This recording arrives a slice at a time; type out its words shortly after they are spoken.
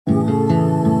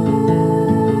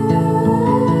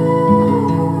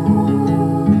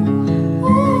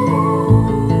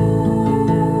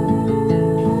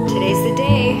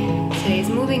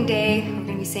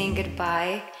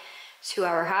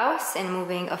house and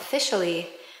moving officially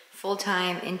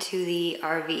full-time into the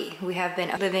RV. We have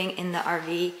been living in the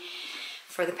RV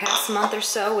for the past month or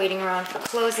so, waiting around for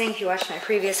closing. If you watched my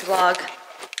previous vlog,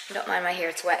 don't mind my hair,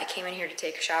 it's wet. I came in here to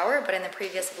take a shower, but in the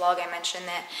previous vlog I mentioned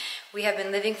that we have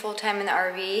been living full-time in the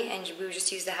RV and we would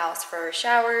just use the house for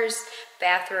showers,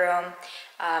 bathroom.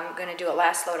 I'm gonna do a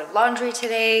last load of laundry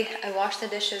today. I washed the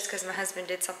dishes because my husband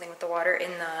did something with the water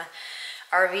in the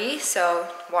RV, so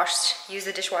used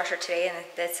the dishwasher today and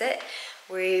that's it.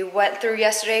 We went through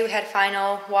yesterday, we had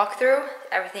final walkthrough.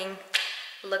 Everything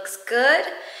looks good.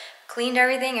 Cleaned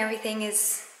everything, everything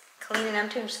is clean and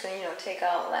empty. I'm just gonna, take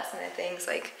out last minute things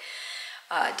like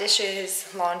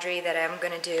dishes, laundry that I'm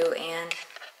gonna do and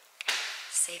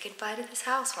say goodbye to this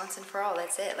house once and for all.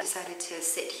 That's it. I decided to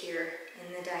sit here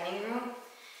in the dining room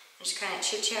and just kind of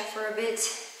chit chat for a bit.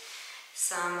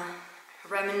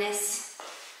 Reminisce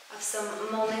of some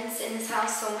moments in this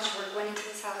house. So much work went into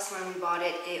this house. When we bought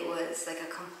it, it was like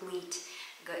a complete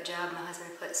good job. My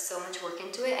husband put so much work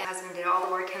into it. My husband did all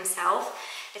the work himself.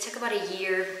 It took about a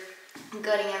year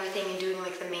gutting everything and doing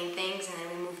like the main things, and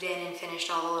then we moved in and finished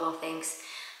all the little things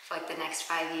for like the next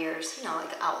 5 years. Like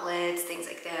the outlets, things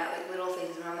like that, like little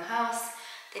things around the house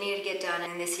that needed to get done.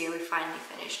 And this year we finally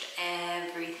finished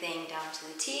everything down to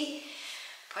the T.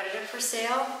 Put it up for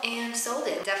sale and sold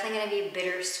it. Definitely gonna be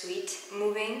bittersweet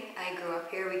moving. I grew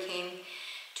up here. We came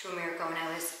to America when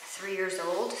I was 3 years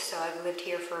old, so I've lived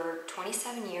here for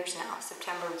 27 years now.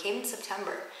 We came in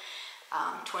September,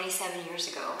 27 years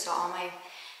ago. So all my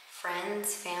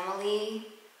friends, family,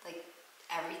 like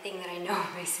everything that I know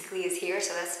basically is here,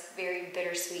 so that's very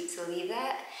bittersweet to leave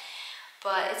that.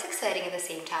 But it's exciting at the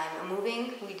same time.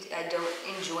 Moving, I don't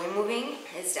enjoy moving.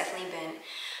 It's definitely been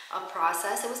a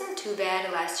process. It wasn't too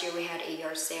bad. Last year we had a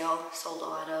yard sale, sold a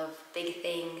lot of big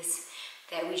things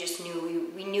that we just knew.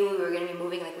 We knew we were gonna be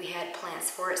moving, like we had plans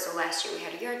for it. So last year we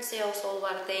had a yard sale, sold a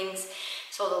lot of things,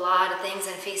 sold a lot of things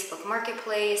on Facebook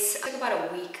Marketplace. It took about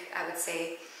a week, I would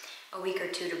say, a week or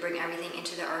two to bring everything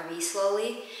into the RV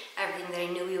slowly. Everything that I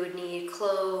knew we would need,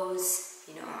 clothes,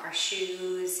 our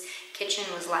shoes. Kitchen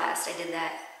was last. I did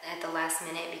that at the last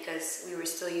minute because we were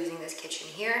still using this kitchen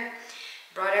here.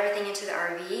 Brought everything into the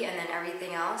RV, and then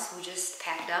everything else we just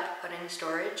packed up, put in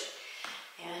storage,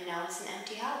 and now it's an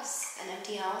empty house. An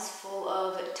empty house full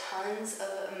of tons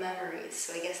of memories.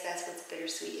 So I guess that's what's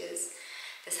bittersweet is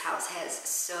this house has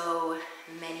so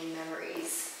many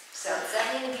memories. So it's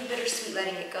definitely gonna be bittersweet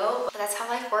letting it go, but that's how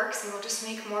life works, and we'll just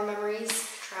make more memories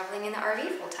traveling in the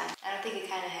RV full time. I don't think it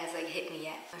kind of has like hit me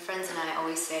yet. My friends and I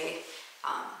always say,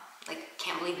 like,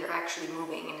 can't believe you're actually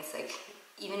moving, and it's like,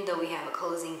 even though we have a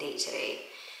closing date today,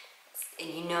 and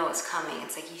it's coming,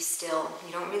 it's like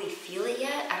you don't really feel it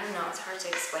yet. I don't know, it's hard to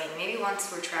explain. Maybe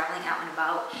once we're traveling out and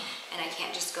about, and I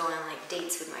can't just go on like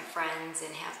dates with my friends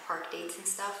and have park dates and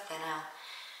stuff, then I'll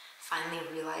finally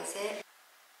realize it.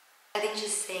 I think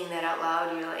just saying that out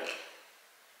loud, you're like,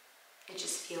 it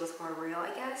just feels more real,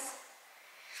 I guess.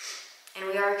 And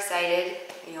we are excited,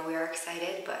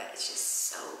 but it's just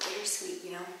so bittersweet,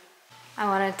 I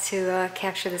wanted to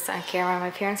capture this on camera.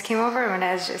 My parents came over and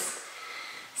I was just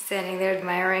standing there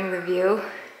admiring the view.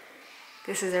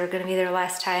 This is gonna be their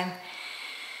last time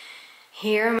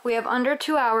here. We have under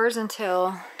 2 hours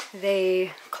until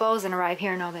they close and arrive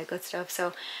here and all that good stuff. So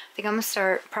I think I'm gonna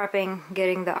start prepping,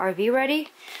 getting the RV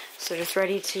ready. So just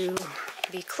ready to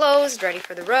be closed, ready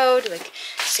for the road, like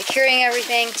securing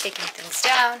everything, taking things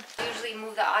down. I usually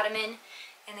move the ottoman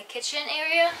in the kitchen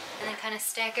area and then kind of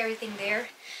stack everything there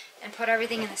and put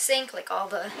everything in the sink, like all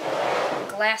the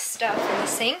glass stuff in the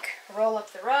sink. Roll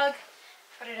up the rug,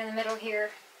 put it in the middle here,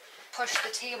 push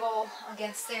the table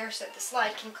against there so that the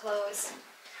slide can close.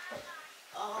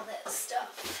 All that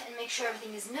stuff, and make sure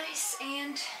everything is nice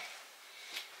and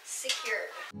secure.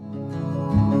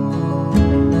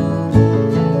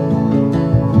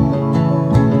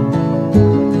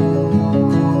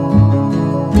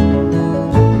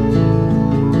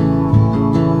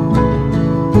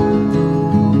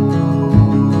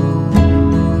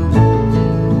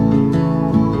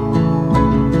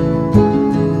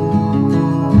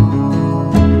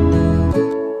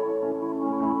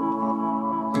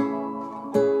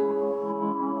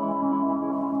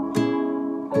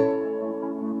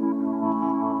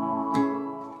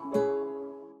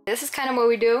 This is kind of what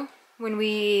we do when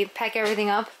we pack everything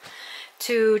up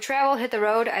to travel, hit the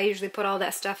road. I usually put all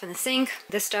that stuff in the sink.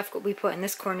 This stuff we put in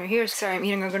this corner here. Sorry, I'm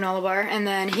eating a granola bar. And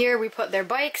then here we put their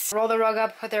bikes, roll the rug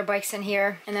up, put their bikes in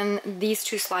here. And then these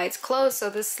two slides close, so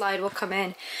this slide will come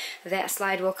in, that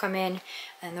slide will come in,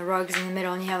 and the rug's in the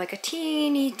middle, and you have like a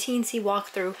teensy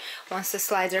walkthrough once the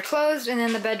slides are closed. And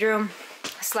then the bedroom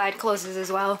slide closes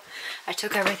as well. I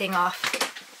took everything off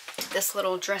this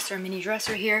little dresser, mini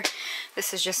dresser here.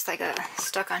 This is just like a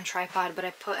stuck on tripod, but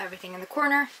I put everything in the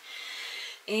corner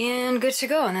and good to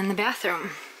go. And then the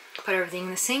bathroom, put everything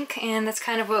in the sink, and that's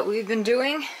kind of what we've been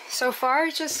doing so far.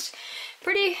 Just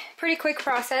pretty quick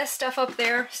process. Stuff up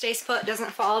there stays put,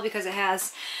 doesn't fall because it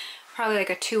has probably like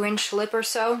a 2-inch lip or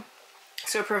so.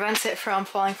 So it prevents it from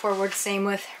falling forward. Same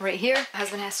with right here. My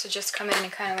husband has to just come in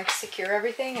and kind of like secure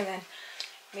everything and then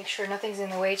make sure nothing's in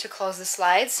the way to close the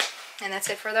slides. And that's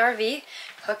it for the RV.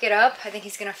 Hook it up. I think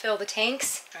he's gonna fill the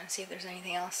tanks. Trying to see if there's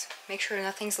anything else. Make sure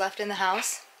nothing's left in the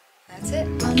house. That's it.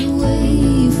 Run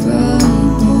away from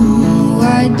home,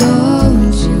 why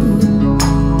don't you?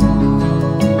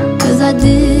 'Cause I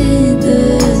did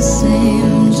the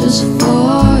same just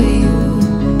for you.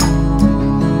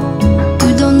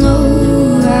 You don't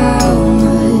know how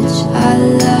much I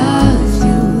love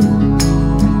you.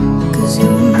 'Cause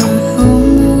you're my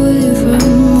home away from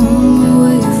being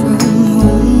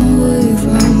alone.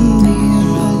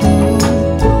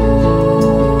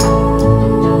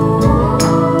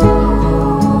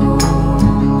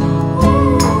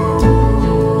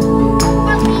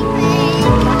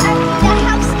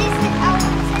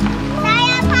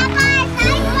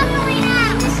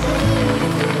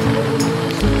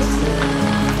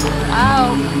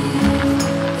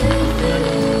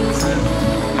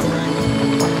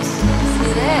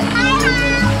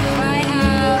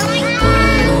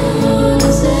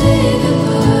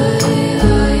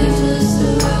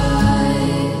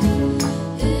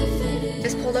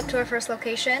 First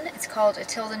location. It's called a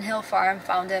Tilden Hill Farm.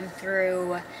 Found them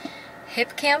through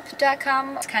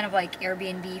hipcamp.com. It's kind of like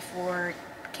Airbnb for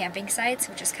camping sites,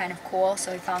 which is kind of cool.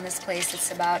 So we found this place.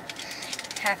 It's about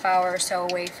half hour or so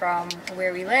away from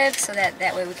where we live, so that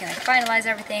way we can like finalize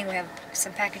everything. We have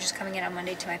some packages coming in on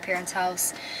Monday to my parents'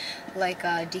 house, like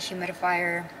a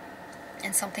dehumidifier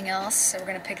and something else. So we're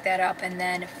gonna pick that up and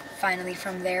then finally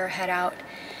from there head out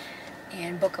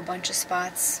and book a bunch of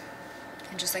spots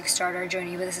and just like start our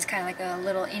journey. But this is kind of like a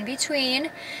little in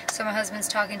between. So my husband's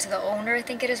talking to the owner, I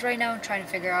think it is right now, and trying to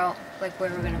figure out like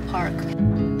where we're gonna park.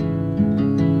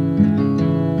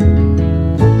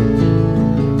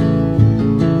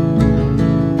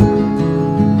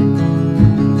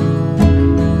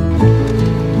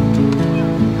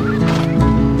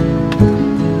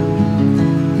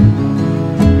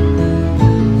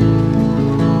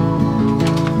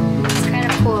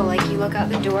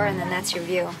 And then that's your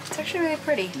view. It's actually really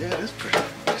pretty. Yeah, it is pretty.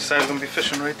 Decided gonna be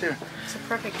fishing right there. It's a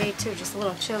perfect day too, just a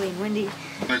little chilly and windy.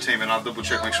 Entertainment, I'll double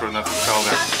check, make sure nothing's foul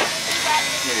there.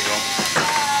 There you go.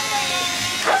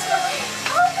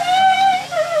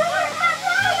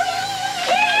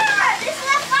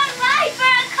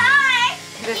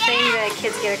 The thing that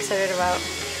kids get excited about,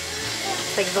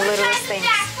 like the littlest things.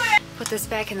 Put this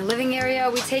back in the living area.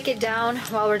 We take it down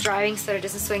while we're driving so that it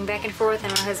doesn't swing back and forth,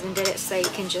 and my husband did it so you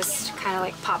can just kind of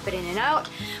like pop it in and out.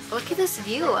 But look at this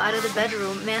view out of the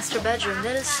bedroom, master bedroom.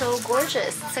 That is so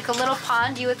gorgeous. It's like a little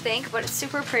pond, you would think, but it's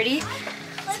super pretty.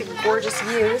 It's like gorgeous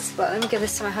views. But let me give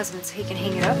this to my husband so he can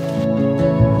hang it up.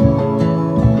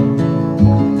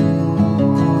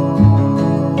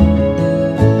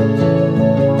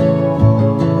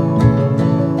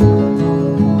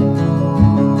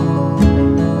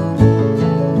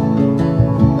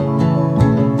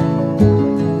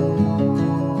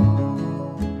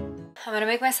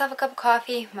 Myself a cup of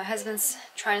coffee. My husband's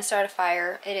trying to start a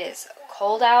fire. It is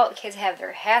cold out. The kids have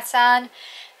their hats on.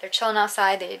 They're chilling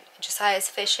outside. Josiah's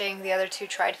fishing. The other two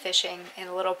tried fishing in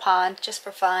a little pond just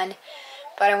for fun.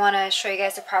 But I want to show you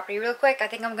guys the property real quick. I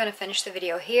think I'm going to finish the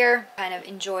video here. Kind of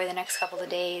enjoy the next couple of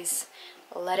days.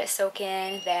 Let it soak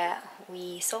in that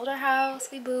we sold our house,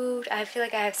 we moved. I feel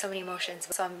like I have so many emotions.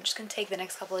 So I'm just going to take the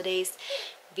next couple of days,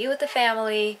 be with the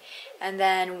family, and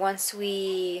then once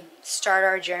we start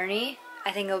our journey,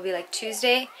 I think it'll be like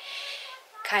Tuesday,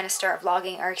 kind of start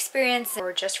vlogging our experience,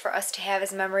 or just for us to have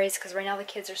as memories, because right now the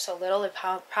kids are so little, they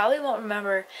probably won't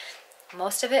remember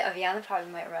most of it. Aviana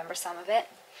probably might remember some of it,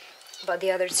 but the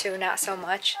other two not so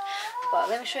much. But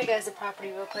let me show you guys the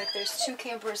property real quick. There's 2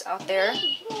 campers out there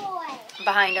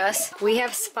behind us. We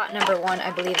have spot number 1, I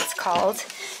believe it's called,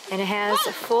 and it has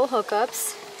full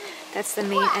hookups. That's the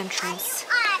main entrance.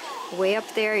 Way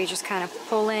up there, you just kind of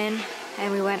pull in,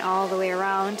 and we went all the way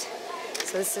around.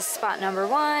 So this is spot number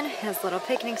 1. It has a little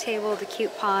picnic table, the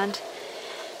cute pond,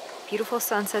 beautiful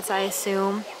sunsets, I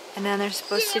assume. And then there's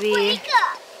supposed to be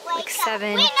like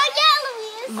 7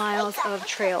 miles of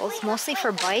trails, mostly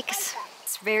for bikes.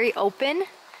 It's very open,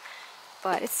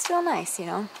 but it's still nice, you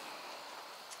know.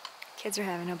 Kids are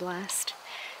having a blast.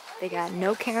 They got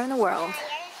no care in the world.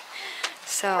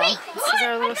 So this is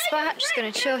our little spot. Just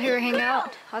gonna chill here, hang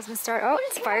out. Husband oh,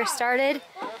 it's fire started.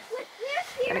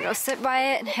 Gonna go sit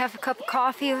by it, have a cup of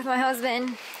coffee with my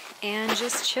husband, and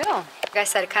just chill. Like I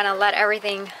said, kind of let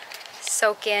everything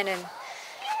soak in, and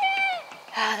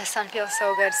the sun feels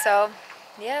so good. So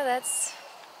yeah,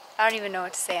 I don't even know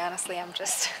what to say, honestly. I'm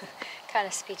just kind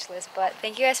of speechless. But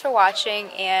thank you guys for watching,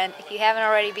 and if you haven't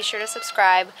already, be sure to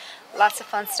subscribe. Lots of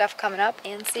fun stuff coming up,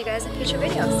 and see you guys in future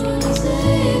videos.